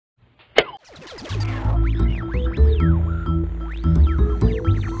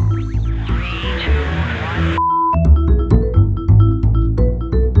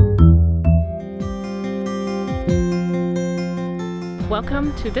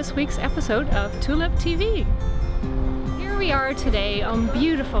Welcome to this week's episode of TulipTV. Here we are today on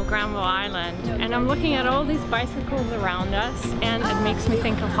beautiful Granville Island, and I'm looking at all these bicycles around us, and it makes me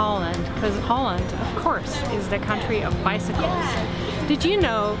think of Holland, because Holland, of course, is the country of bicycles. Did you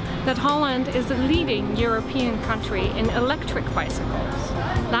know that Holland is the leading European country in electric bicycles?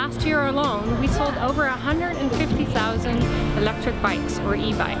 Last year alone, we sold over 150,000 electric bikes, or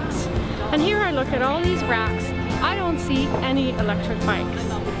e-bikes. And here I look at all these racks. I don't see any electric bikes.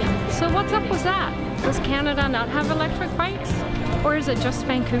 So what's up with that? Does Canada not have electric bikes? Or is it just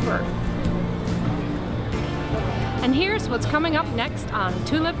Vancouver? And here's what's coming up next on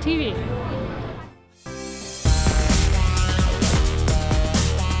TulipTV.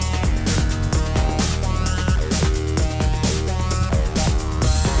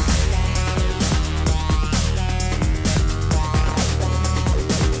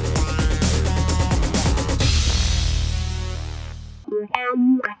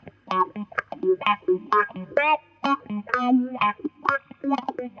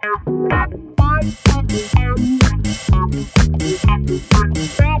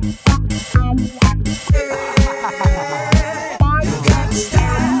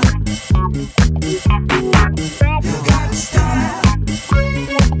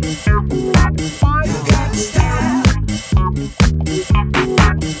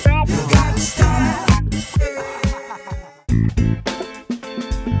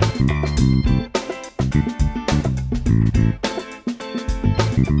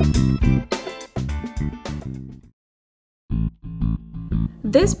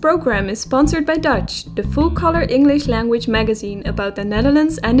 This program is sponsored by Dutch, the full-color English language magazine about the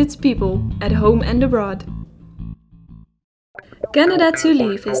Netherlands and its people, at home and abroad. Canada to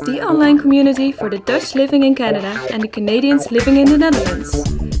Leave is the online community for the Dutch living in Canada and the Canadians living in the Netherlands.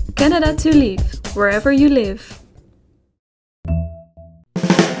 Canada to Leave, wherever you live.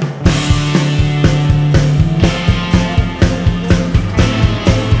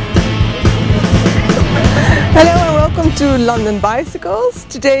 Hello and welcome to London Bicycles.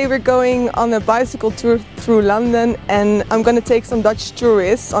 Today we're going on a bicycle tour through London, and I'm going to take some Dutch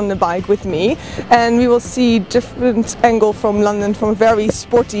tourists on the bike with me, and we will see different angle from London from a very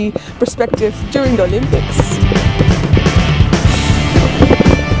sporty perspective during the Olympics.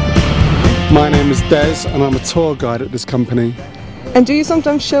 My name is Des and I'm a tour guide at this company. And do you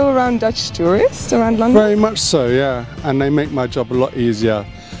sometimes show around Dutch tourists around London? Very much so, yeah, and they make my job a lot easier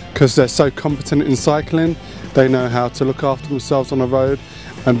because they're so competent in cycling. They know how to look after themselves on the road,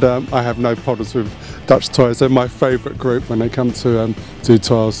 and I have no problems with Dutch tourists. They're my favourite group when they come to do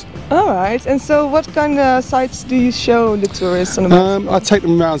tours. Alright, and so what kind of sites do you show the tourists on the bicycle? I take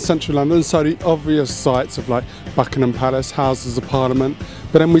them around central London, so the obvious sites of like Buckingham Palace, Houses of Parliament,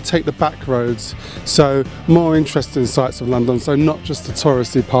 but then we take the back roads, so more interesting sites of London, so not just the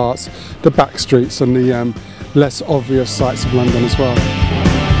touristy parts, the back streets and the less obvious sites of London as well.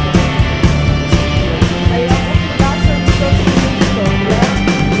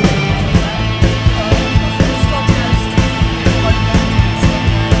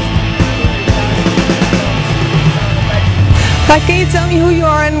 Hi, can you tell me who you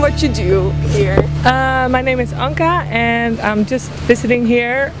are and what you do here? My name is Anka, and I'm just visiting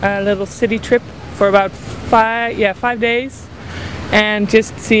here, a little city trip for about 5 days, and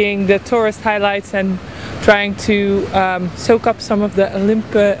just seeing the tourist highlights and trying to soak up some of the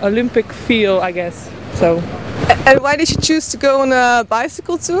Olympic feel, I guess. So. And why did you choose to go on a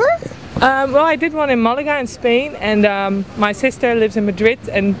bicycle tour? Well, I did one in Malaga in Spain, and my sister lives in Madrid,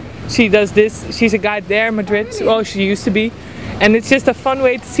 and she does this. She's a guide there in Madrid. Well, she used to be. And it's just a fun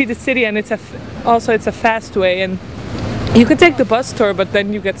way to see the city, and it's a fast way. And you can take the bus tour, but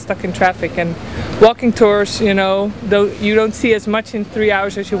then you get stuck in traffic. And walking tours, you know, though you don't see as much in 3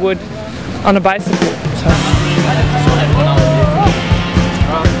 hours as you would on a bicycle. So.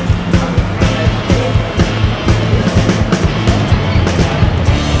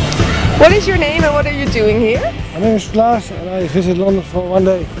 What is your name and what are you doing here? My name is Klaas and I visit London for 1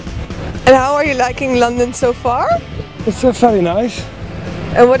 day. And how are you liking London so far? It's very nice.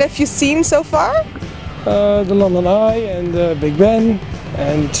 And what have you seen so far? The London Eye and the Big Ben,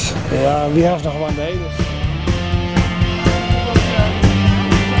 and yeah, we have nog 1 day. Dus.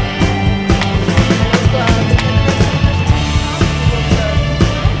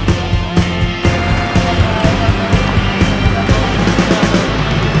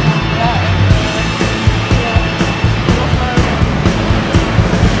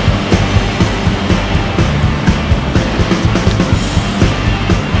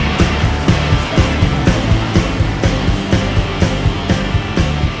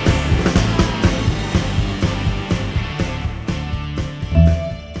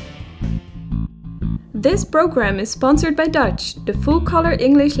 This program is sponsored by Dutch, the full-color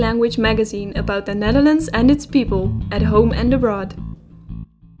English language magazine about the Netherlands and its people, at home and abroad.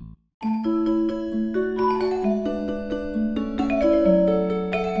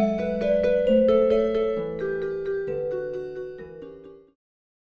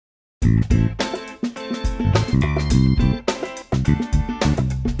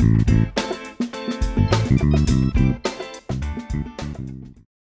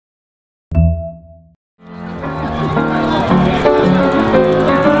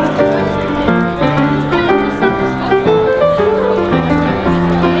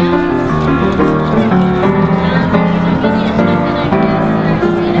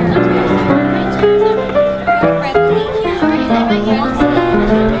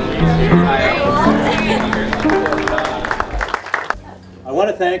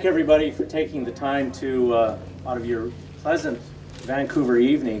 Thank everybody for taking the time to, out of your pleasant Vancouver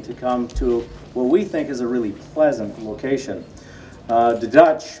evening, to come to what we think is a really pleasant location. The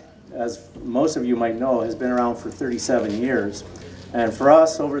Dutch, as most of you might know, has been around for 37 years. And for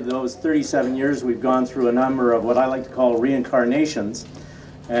us, over those 37 years, we've gone through a number of what I like to call reincarnations.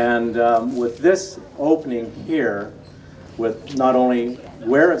 And with this opening here, with not only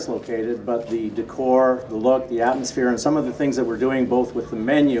where it's located, but the decor, the look, the atmosphere, and some of the things that we're doing both with the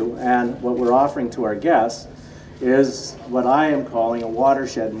menu and what we're offering to our guests is what I am calling a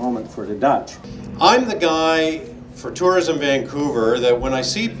watershed moment for the Dutch. I'm the guy for Tourism Vancouver that when I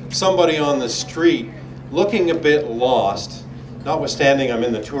see somebody on the street looking a bit lost, notwithstanding I'm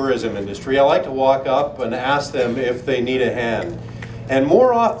in the tourism industry, I like to walk up and ask them if they need a hand. And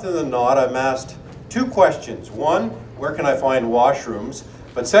more often than not, I'm asked two questions. One, where can I find washrooms?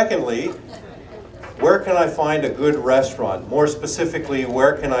 But secondly, where can I find a good restaurant? More specifically,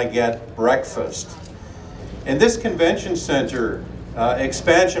 where can I get breakfast? And this convention center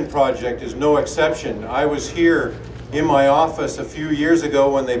expansion project is no exception. I was here in my office a few years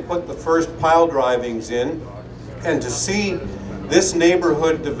ago when they put the first pile drivings in, and to see this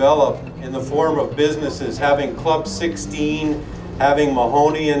neighborhood develop in the form of businesses, having Club 16, having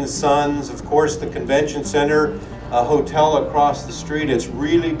Mahoney and Sons, of course the convention center, a hotel across the street, it's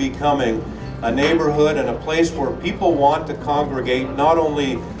really becoming a neighborhood and a place where people want to congregate, not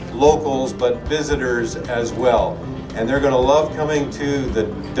only locals but visitors as well. And they're going to love coming to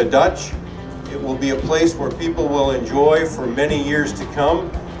the Dutch. It will be a place where people will enjoy for many years to come.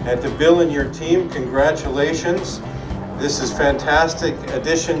 And to Bill and your team, congratulations. This is a fantastic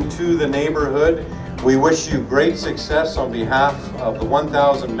addition to the neighborhood. We wish you great success on behalf of the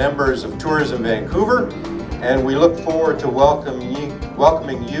 1,000 members of Tourism Vancouver. And we look forward to welcoming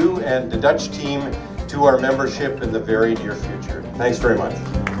you and the Dutch team to our membership in the very near future. Thanks very much.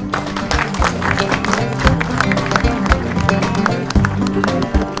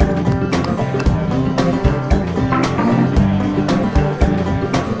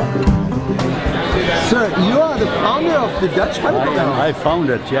 Sir, you are the founder of the Dutch Pannekoeken? I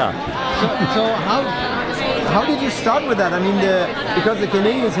founded, yeah. So how did you start with that? I mean, because the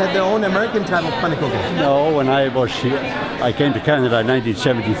Canadians had their own American type of pannekoeken. No, when I was here, I came to Canada in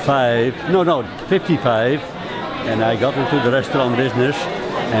 1975, 55, and I got into the restaurant business.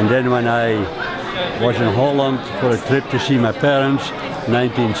 And then when I was in Holland for a trip to see my parents,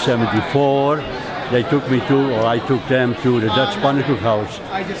 1974, they took me to, or I took them to the Dutch pannenkoekenhuis.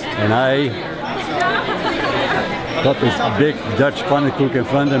 And I got this big Dutch pannenkoek in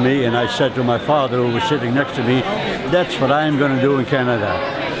front of me, and I said to my father, who was sitting next to me, that's what I'm going to do in Canada.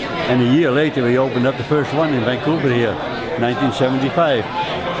 And a year later we opened up the first one in Vancouver here, 1975.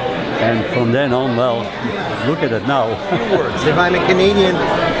 And from then on, well, look at it now. If I'm a Canadian,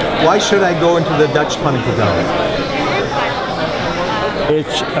 why should I go into the Dutch pannenkoekenhuis?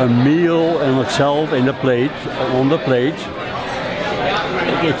 It's a meal in itself, in the plate, on the plate.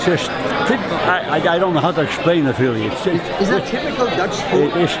 It's just, I don't know how to explain it really. Is that typical Dutch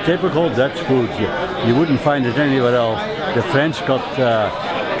food? It is typical Dutch food. You wouldn't find it anywhere else. The French got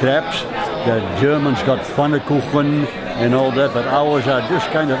crepes, the Germans got pannenkoeken and all that, but ours are just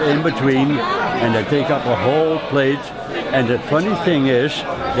kind of in between, and they take up a whole plate. And the funny thing is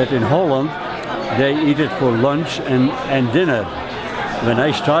that in Holland they eat it for lunch and dinner. When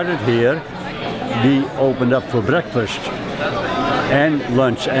I started here, we opened up for breakfast and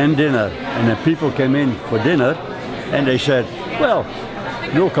lunch and dinner, and then people came in for dinner and they said, well,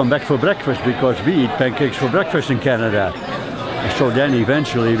 you'll come back for breakfast because we eat pancakes for breakfast in Canada. And so then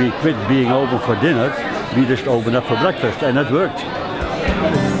eventually we quit being open for dinner, we just opened up for breakfast, and it worked.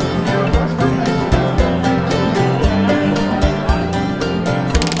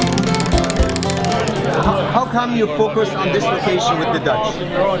 come you focused on this location with the Dutch?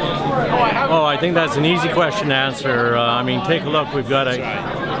 Oh, I think that's an easy question to answer. I mean, take a look. We've got a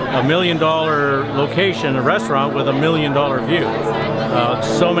 $1 million location, a restaurant with $1 million view.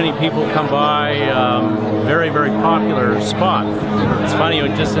 So many people come by, very, very popular spot. It's funny,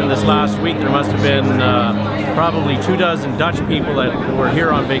 just in this last week there must have been probably 24 Dutch people that were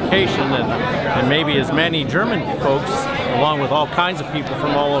here on vacation, and maybe as many German folks, along with all kinds of people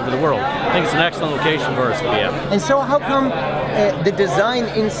from all over the world. I think it's an excellent location for us to be at. And so how come the design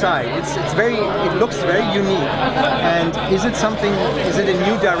inside, it looks very unique, and is it a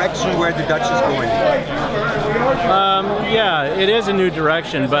new direction where the Dutch is going? Yeah, it is a new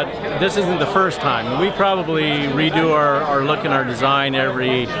direction, but this isn't the first time. We probably redo our look and our design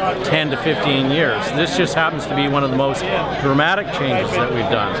every 10 to 15 years. This just happens to be one of the most dramatic changes that we've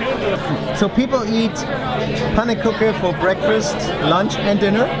done. So people eat pannekoeken for breakfast, lunch and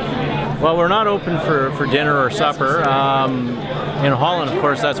dinner? Well, we're not open for dinner or supper. In Holland, of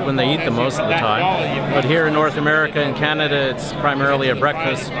course, that's when they eat the most of the time. But here in North America and Canada, it's primarily a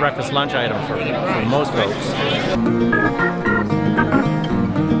breakfast lunch item for most folks.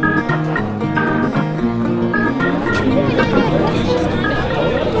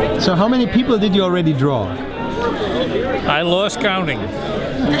 So how many people did you already draw? I lost counting.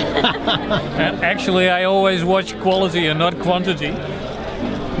 Actually, I always watch quality and not quantity.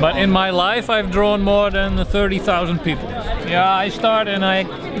 But in my life, I've drawn more than 30,000 people. Yeah, I start and I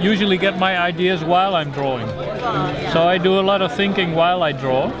usually get my ideas while I'm drawing. So I do a lot of thinking while I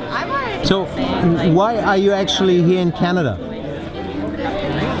draw. So why are you actually here in Canada?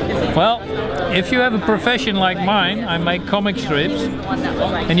 Well, if you have a profession like mine, I make comic strips,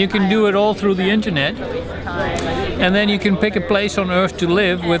 and you can do it all through the internet, and then you can pick a place on Earth to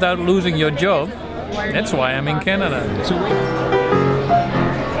live without losing your job. That's why I'm in Canada.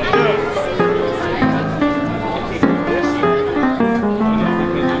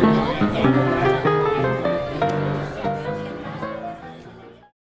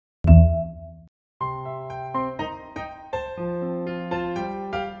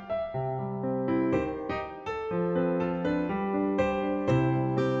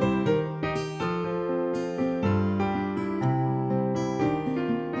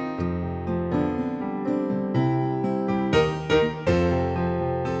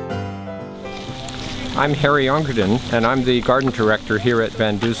 I'm Harry Jongerden, and I'm the garden director here at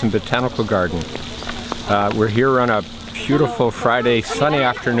VanDusen Botanical Garden. We're here on a beautiful Friday sunny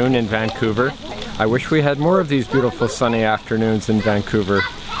afternoon in Vancouver. I wish we had more of these beautiful sunny afternoons in Vancouver,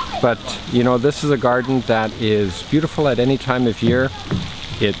 but you know, this is a garden that is beautiful at any time of year.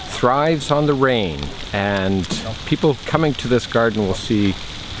 It thrives on the rain, and people coming to this garden will see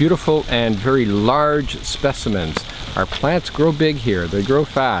beautiful and very large specimens. Our plants grow big here, they grow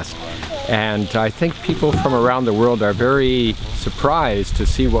fast. And I think people from around the world are very surprised to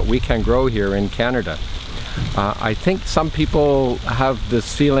see what we can grow here in Canada. I think some people have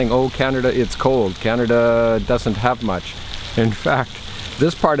this feeling, oh, Canada, it's cold. Canada doesn't have much. In fact,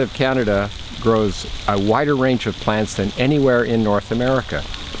 this part of Canada grows a wider range of plants than anywhere in North America.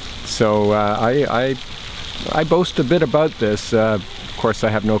 So I boast a bit about this. Of course, I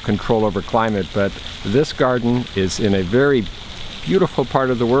have no control over climate, but this garden is in a very beautiful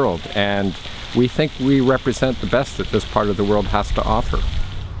part of the world, and we think we represent the best that this part of the world has to offer.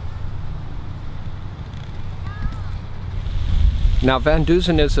 Now,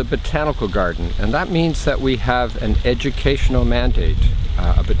 VanDusen is a botanical garden, and that means that we have an educational mandate.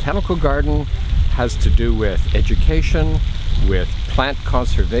 A botanical garden has to do with education, with plant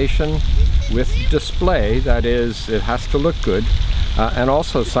conservation, with display, that is, it has to look good, and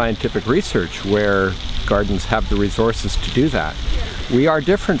also scientific research where gardens have the resources to do that. We are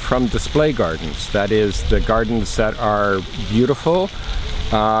different from display gardens, that is, the gardens that are beautiful.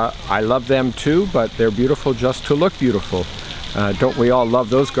 I love them too, but they're beautiful just to look beautiful. Don't we all love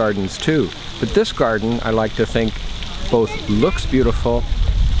those gardens too? But this garden, I like to think, both looks beautiful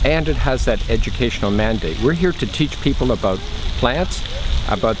and it has that educational mandate. We're here to teach people about plants,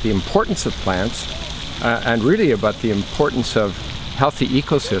 about the importance of plants, and really about the importance of healthy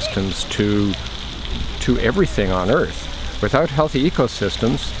ecosystems to everything on Earth. Without healthy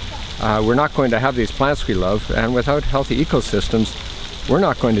ecosystems, we're not going to have these plants we love, and without healthy ecosystems, we're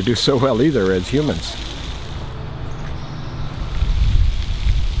not going to do so well either as humans.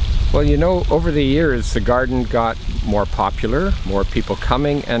 Well, you know, over the years the garden got more popular, more people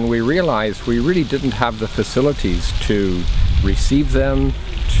coming, and we realized we really didn't have the facilities to receive them,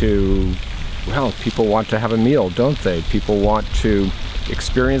 well, people want to have a meal, don't they? People want to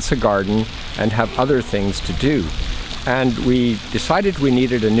experience a garden and have other things to do. And we decided we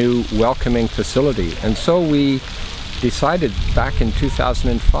needed a new welcoming facility. And so we decided back in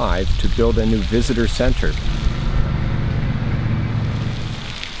 2005 to build a new visitor center.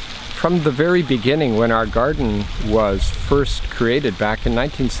 From the very beginning, when our garden was first created back in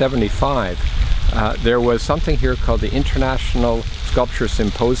 1975, there was something here called the International Sculpture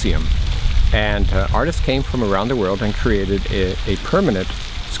Symposium. And artists came from around the world and created a permanent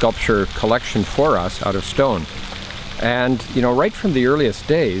sculpture collection for us out of stone. And, you know, right from the earliest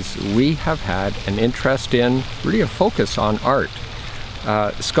days, we have had an interest in, really a focus on art.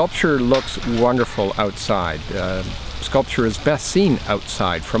 Sculpture looks wonderful outside. Sculpture is best seen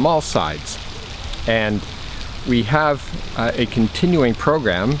outside from all sides. And we have a continuing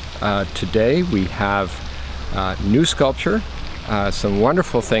program. Today we have new sculpture. Some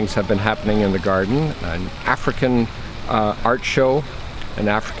wonderful things have been happening in the garden. An African art show, an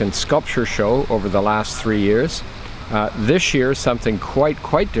African sculpture show over the last 3 years. This year, something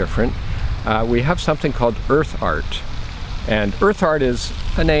quite different. We have something called earth art. And earth art is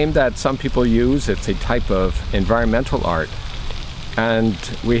a name that some people use. It's a type of environmental art. And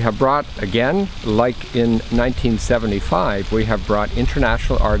we have brought, again, like in 1975, we have brought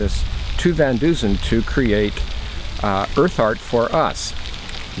international artists to VanDusen to create earth art for us.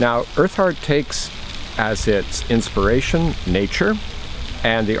 Now, earth art takes as its inspiration nature,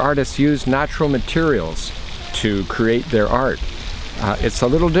 and the artists use natural materials to create their art. It's a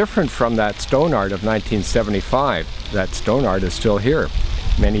little different from that stone art of 1975. That stone art is still here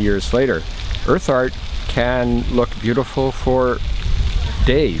many years later. Earth art can look beautiful for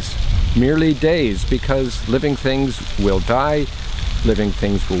days, merely days, because living things will die, living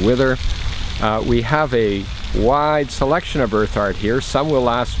things will wither. We have a wide selection of earth art here. Some will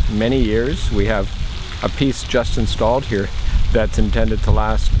last many years. We have a piece just installed here that's intended to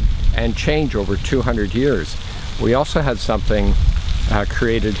last and change over 200 years. We also had something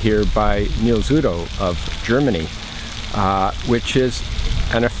created here by Niels Udo of Germany, which is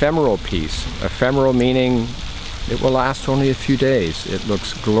an ephemeral piece. Ephemeral meaning it will last only a few days. It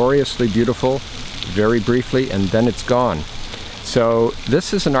looks gloriously beautiful, very briefly, and then it's gone. So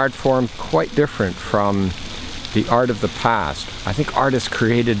this is an art form quite different from the art of the past. I think artists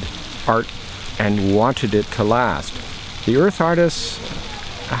created art and wanted it to last. The earth artists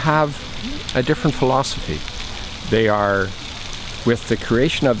have a different philosophy. They are, with the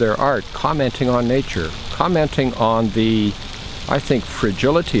creation of their art, commenting on nature, commenting on the, I think,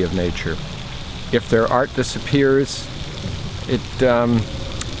 fragility of nature. If their art disappears,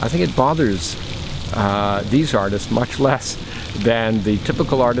 I think it bothers these artists much less than the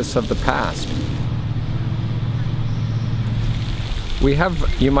typical artists of the past. We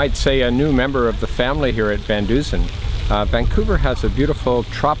have, you might say, a new member of the family here at VanDusen. Vancouver has a beautiful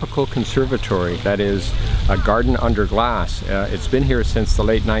tropical conservatory that is a garden under glass. It's been here since the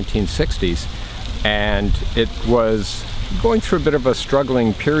late 1960s, and it was going through a bit of a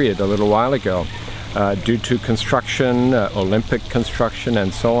struggling period a little while ago due to construction, Olympic construction,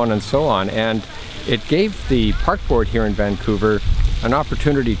 and so on and so on. And it gave the park board here in Vancouver an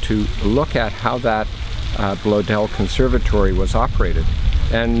opportunity to look at how that Bloedel Conservatory was operated.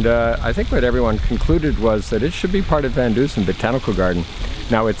 And I think what everyone concluded was that it should be part of VanDusen Botanical Garden.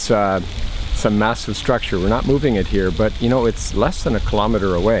 Now it's some massive structure. We're not moving it here, but you know, it's less than a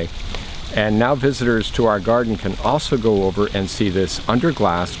kilometer away. And now visitors to our garden can also go over and see this under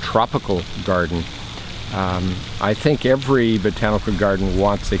glass tropical garden. I think every botanical garden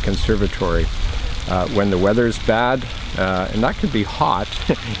wants a conservatory. When the weather's bad, and that could be hot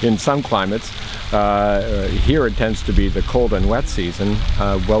in some climates, here it tends to be the cold and wet season.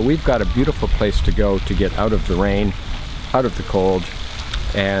 Well, we've got a beautiful place to go to get out of the rain, out of the cold,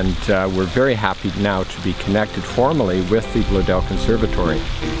 and we're very happy now to be connected formally with the Bloedel Conservatory.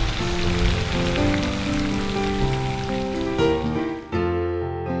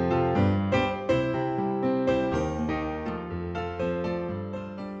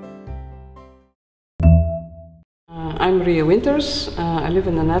 I'm Ria Winters, I live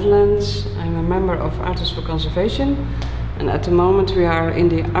in the Netherlands. I'm a member of Artists for Conservation, and at the moment we are in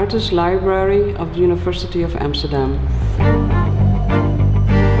the Artist Library of the University of Amsterdam.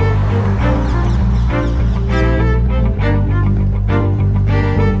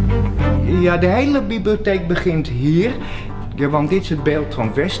 Ja, de hele bibliotheek begint hier, want dit is het beeld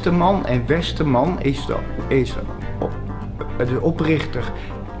van Westerman, en Westerman is de oprichter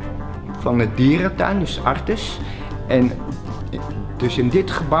van het dierentuin, dus Artis. En dus in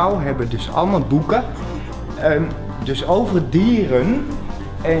dit gebouw hebben we dus allemaal boeken, dus over dieren.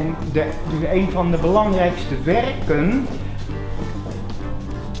 En dus een van de belangrijkste werken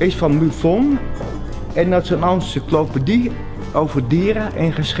is van Buffon, En dat is een encyclopedie over dieren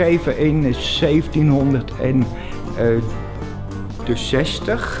en geschreven in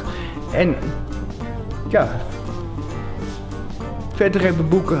 1760. En ja, verder hebben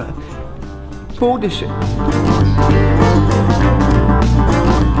boeken voor de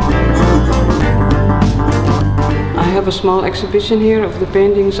I have a small exhibition here of the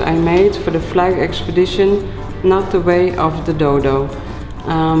paintings I made for the flag expedition, Not the Way of the Dodo.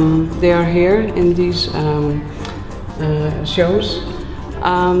 They are here in these shows.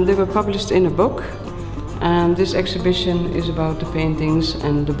 They were published in a book, and this exhibition is about the paintings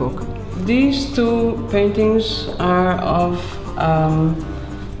and the book. These two paintings are of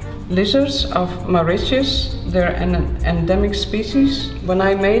lizards of Mauritius. They're an endemic species. When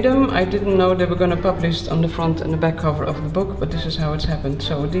I made them, I didn't know they were going to be published on the front and the back cover of the book, but this is how it's happened.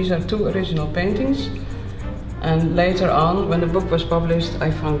 So these are two original paintings, and later on, when the book was published,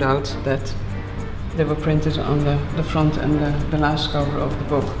 I found out that they were printed on the front and the last cover of the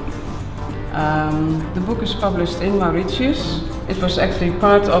book. The book is published in Mauritius. It was actually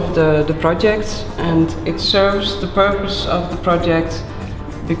part of the project, and it serves the purpose of the project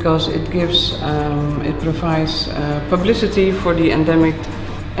because it provides publicity for the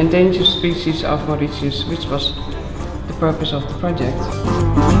endangered species of Mauritius, which was the purpose of the project.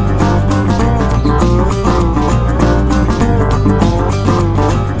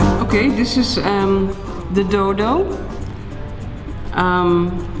 Okay, this is the dodo.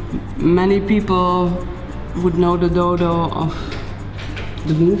 Many people would know the dodo of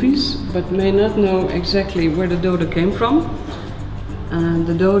the movies, but may not know exactly where the dodo came from.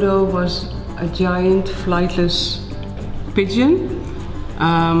 The dodo was a giant flightless pigeon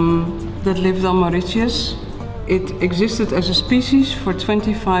that lived on Mauritius. It existed as a species for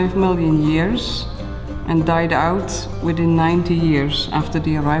 25 million years and died out within 90 years after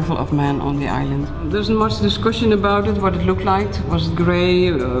the arrival of man on the island. There's not much discussion about it, what it looked like. Was it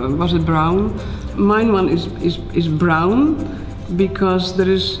grey? Was it brown? Mine one is brown because there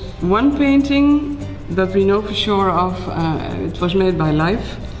is one painting that we know for sure of. It was made by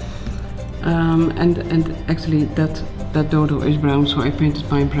life, and actually that dodo is brown, so I painted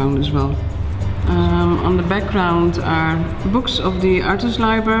mine brown as well. On the background are books of the Artist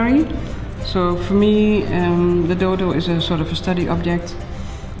Library. So for me, the dodo is a sort of a study object,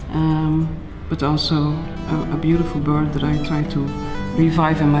 but also a beautiful bird that I try to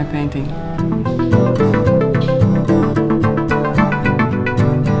revive in my painting.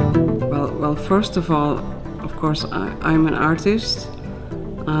 Well, first of all, of course, I'm an artist.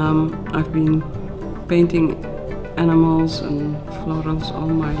 I've been painting animals and florals all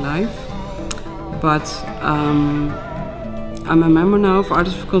my life, but I'm a member now of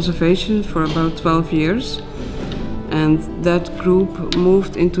Artists for Conservation for about 12 years, and that group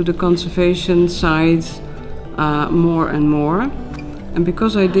moved into the conservation side more and more. And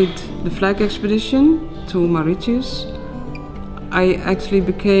because I did the flag expedition to Mauritius, I actually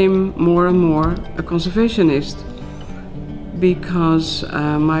became more and more a conservationist, because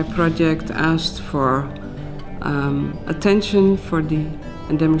my project asked for attention for the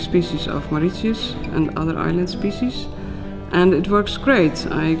endemic species of Mauritius and other island species. And it works great.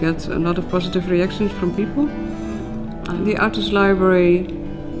 I get a lot of positive reactions from people. The Artist Library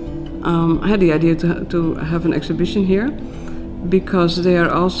had the idea to have an exhibition here because they are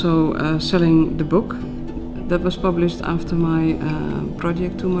also selling the book that was published after my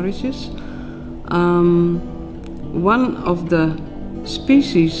project to Mauritius. One of the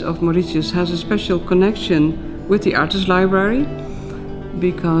species of Mauritius has a special connection with the Artist Library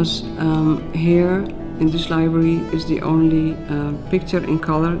because here in this library is the only picture in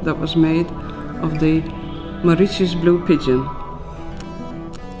color that was made of the Mauritius blue pigeon.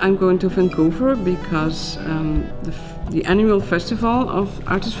 I'm going to Vancouver because the annual festival of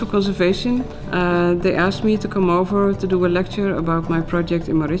Artists for Conservation, they asked me to come over to do a lecture about my project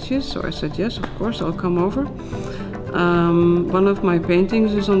in Mauritius, so I said yes, of course, I'll come over. One of my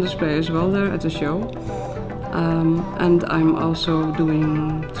paintings is on display as well there at the show, and I'm also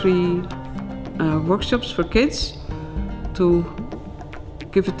doing 3 workshops for kids to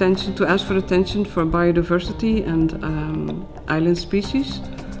give attention, to ask for attention for biodiversity and island species.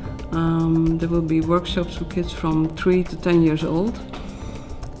 There will be workshops for kids from 3 to 10 years old.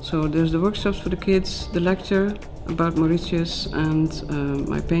 So there's the workshops for the kids, the lecture about Mauritius and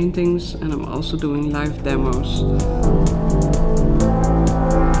my paintings, and I'm also doing live demos.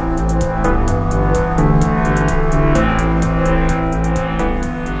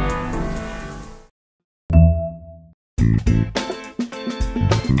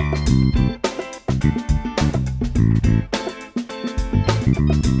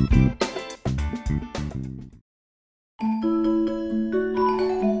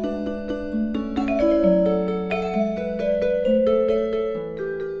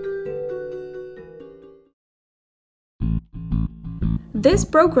 This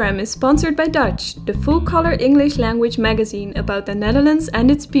program is sponsored by Dutch, the full-color English language magazine about the Netherlands and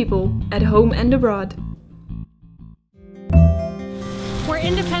its people, at home and abroad. We're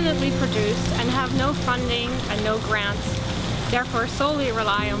independently produced and have no funding and no grants, therefore solely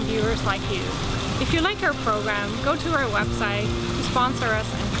rely on viewers like you. If you like our program, go to our website to sponsor us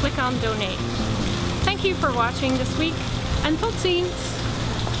and click on donate. Thank you for watching this week, and tot ziens!